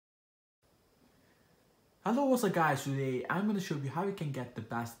Hello, what's up guys? Today I'm gonna show you how you can get the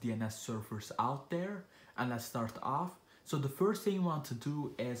best DNS servers out there, and let's start off. So the first thing you want to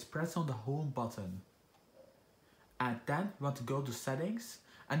do is press on the home button, and then you want to go to settings,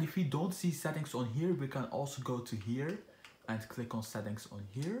 and if you don't see settings on here, we can also go to here and click on settings on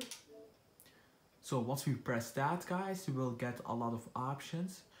here. So once we press that, guys, you will get a lot of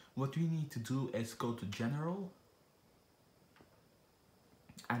options. What we need to do is go to general,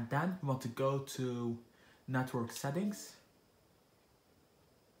 and then we want to go to network settings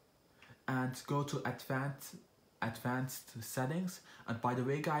and go to advanced settings. And by the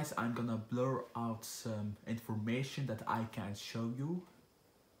way guys, I'm gonna blur out some information that I can't show you.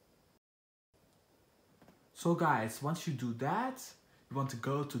 So guys, once you do that, you want to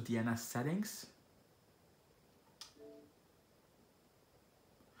go to DNS settings,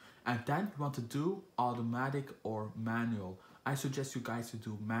 and then you want to do automatic or manual. I suggest you guys to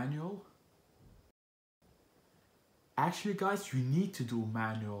do manual. Actually guys, you need to do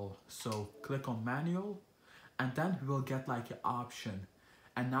manual, so click on manual, and then we will get like an option,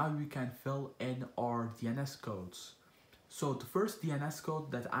 and now we can fill in our DNS codes. So the first DNS code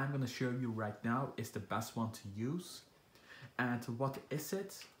that I'm gonna show you right now is the best one to use. And what is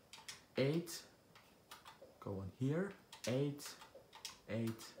it? 8, go on here, 8, 8,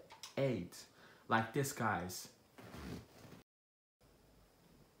 8, like this guys.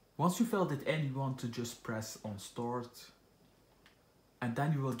 Once you filled it in, you want to just press on start, and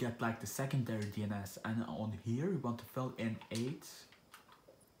then you will get like the secondary DNS, and on here you want to fill in 8,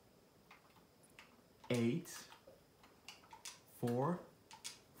 8, 4,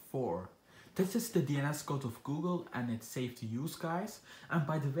 4. This is the DNS code of Google, and it's safe to use guys. And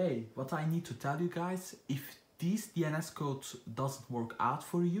by the way, what I need to tell you guys, if these DNS codes doesn't work out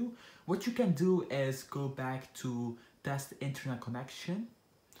for you, what you can do is go back to test internet connection.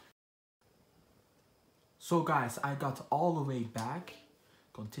 So guys, I got all the way back,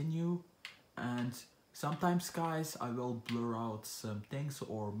 continue, and sometimes guys I will blur out some things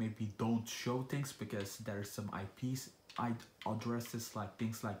or maybe don't show things because there's some IPs addresses like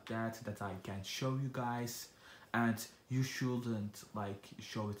things like that I can't show you guys, and you shouldn't like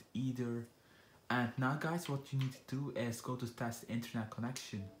show it either. And now guys, what you need to do is go to test internet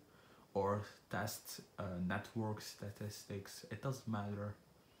connection or test network statistics, it doesn't matter.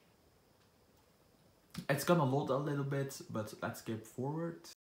 It's gonna load a little bit, but let's skip forward.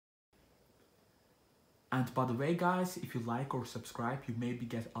 And by the way guys, if you like or subscribe, you maybe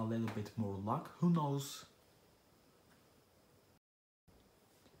get a little bit more luck, who knows.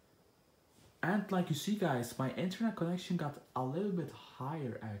 And like you see guys, my internet connection got a little bit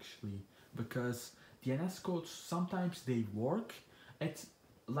higher actually, because DNS codes sometimes they work. It's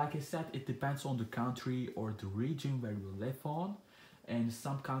like I said, it depends on the country or the region where you live on. In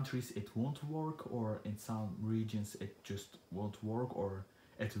some countries it won't work, or in some regions it just won't work, or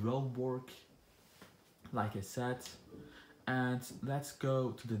it will work, like I said. And let's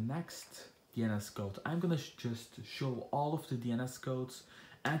go to the next DNS code. I'm gonna just show all of the DNS codes,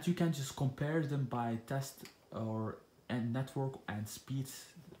 and you can just compare them by test or and network and speed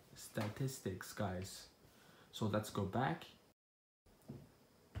statistics guys. So let's go back.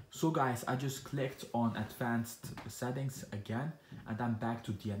 So guys, I just clicked on advanced settings again, and I'm back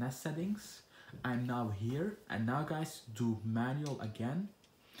to DNS settings. I'm now here, and now guys, do manual again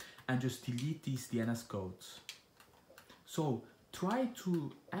and just delete these DNS codes. So try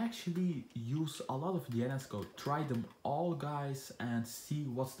to actually use a lot of DNS code, try them all guys, and see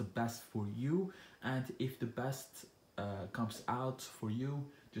what's the best for you. And if the best comes out for you,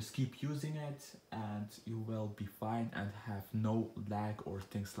 just keep using it and you will be fine and have no lag or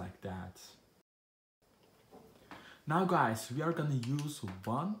things like that. Now guys, we are gonna use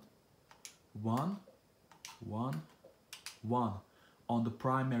 1, 1, 1, 1 on the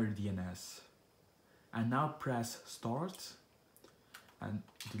primary DNS. And now press start and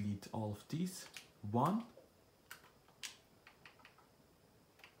delete all of these. 1,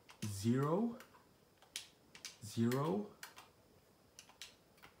 0, 0,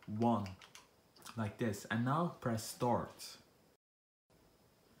 1, like this. And now press start.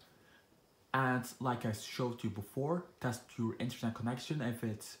 And like I showed you before, test your internet connection if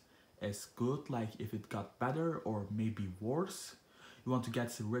it is good, like if it got better or maybe worse. You want to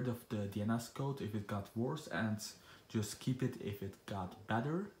get rid of the DNS code if it got worse, and just keep it if it got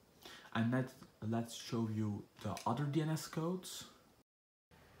better. And let's show you the other DNS codes.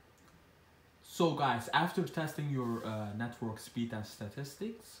 So guys, after testing your network speed and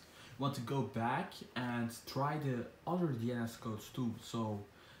statistics, you want to go back and try the other DNS codes too. So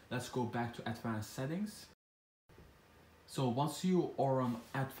let's go back to advanced settings. So once you are on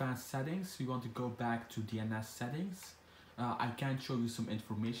advanced settings, you want to go back to DNS settings. I can show you some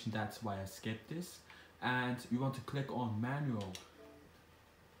information, that's why I skipped this. And you want to click on manual.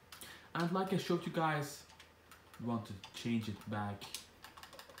 And like I showed you guys, you want to change it back.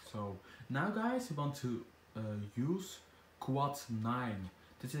 So now guys, you want to use Quad 9.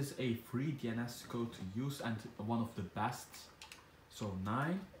 This is a free DNS code to use and one of the best. So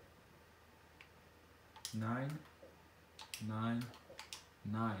 9, 9, 9,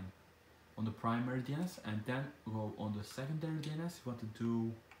 9 on the primary DNS, and then go on the secondary DNS. You want to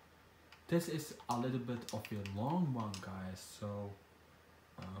do, this is a little bit of a long one guys, so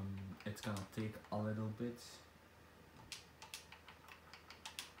it's gonna take a little bit.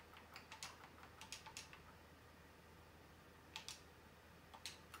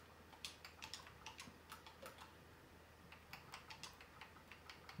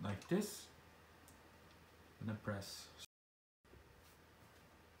 Like this, and then press.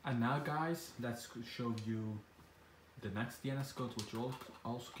 And now guys, let's show you the next DNS code which you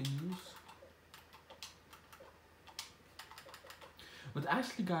also can use. But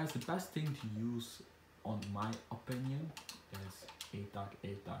actually guys, the best thing to use, on my opinion, is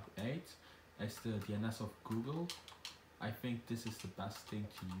 8.8.8 as the DNS of Google. I think this is the best thing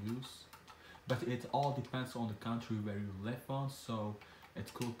to use. But it all depends on the country where you live on, so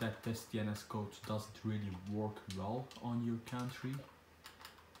it's cool that this DNS code doesn't really work well on your country.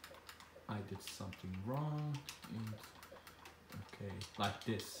 I did something wrong, and okay, like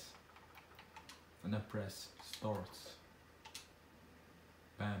this, and then press start.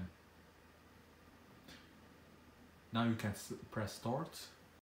 Bam. Now you can press start.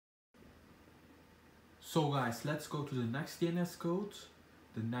 So guys, let's go to the next DNS code,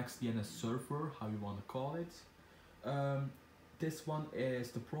 the next DNS server, how you want to call it. This one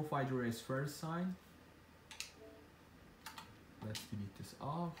is, the provider is VeriSign. Let's delete this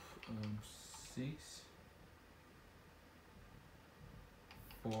off. 6,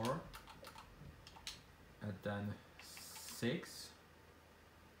 4, and then 6,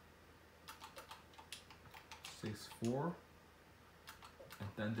 6, 4, and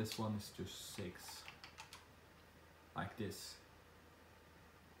then this one is just 6, like this.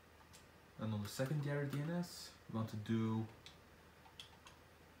 And on the secondary DNS, we want to do,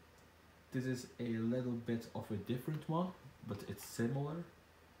 this is a little bit of a different one, but it's similar.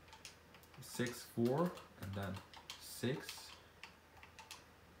 6, 4, and then 6,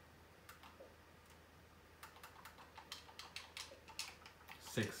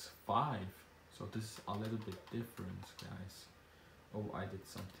 6, 5. So this is a little bit different, guys. Oh, I did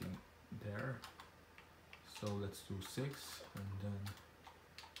something there. So let's do 6, and then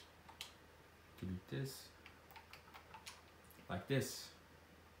delete this, like this.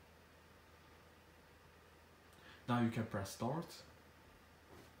 Now you can press start.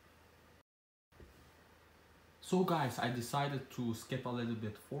 So guys, I decided to skip a little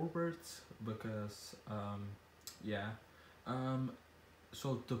bit forwards because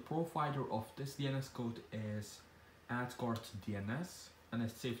so the provider of this DNS code is AdGuard DNS, and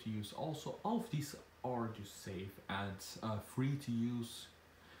it's safe to use. Also, all of these are just safe and free to use.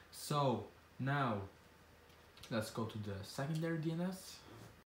 So now let's go to the secondary DNS.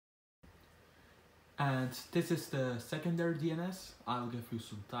 And this is the secondary DNS. I'll give you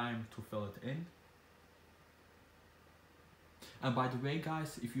some time to fill it in. And by the way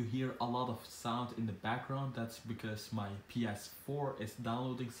guys, if you hear a lot of sound in the background, that's because my PS4 is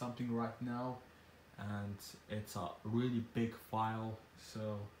downloading something right now, and it's a really big file.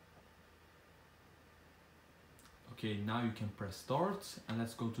 So okay, now you can press start, and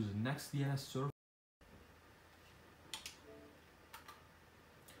let's go to the next DNS server.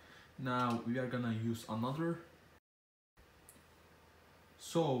 Now we are gonna use another.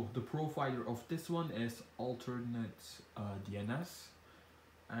 So the provider of this one is alternate DNS,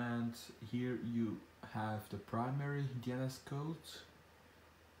 and here you have the primary DNS code.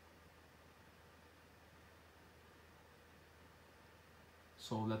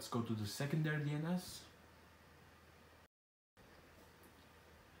 So let's go to the secondary DNS,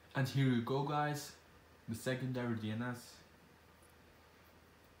 and here you go guys, the secondary DNS.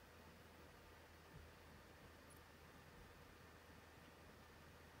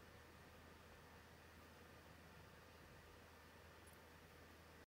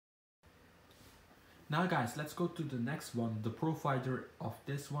 Now guys, let's go to the next one. The provider of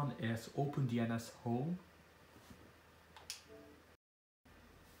this one is OpenDNS Home.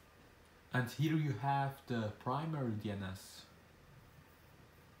 And here you have the primary DNS.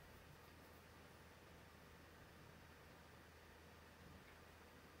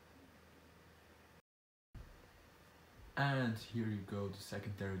 And here you go, the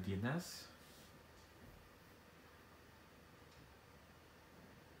secondary DNS.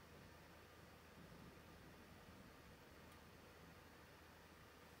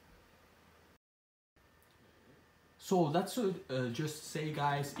 So let's just say,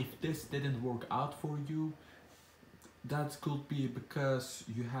 guys, if this didn't work out for you, that could be because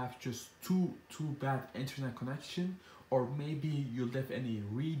you have just too bad internet connection, or maybe you live in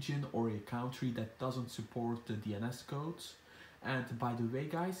a region or a country that doesn't support the DNS codes. And by the way,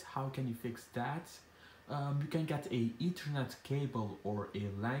 guys, how can you fix that? You can get a Ethernet cable or a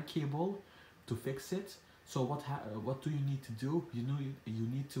LAN cable to fix it. So what do you need to do? You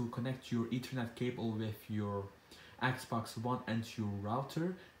need to connect your Ethernet cable with your Xbox One and your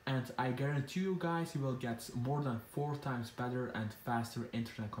router, and I guarantee you guys you will get more than 4 times better and faster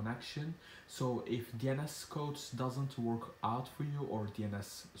internet connection. So if DNS codes doesn't work out for you, or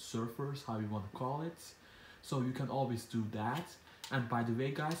DNS servers, how you want to call it, so you can always do that. And by the way,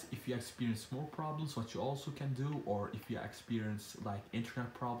 guys, if you experience more problems, what you also can do, or if you experience like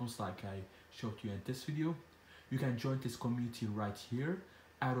internet problems like I showed you in this video, you can join this community right here.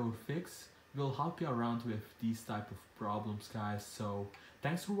 ArrowFix will help you around with these type of problems, guys. So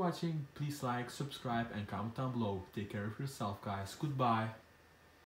thanks for watching. Please like, subscribe, and comment down below. Take care of yourself, guys. Goodbye.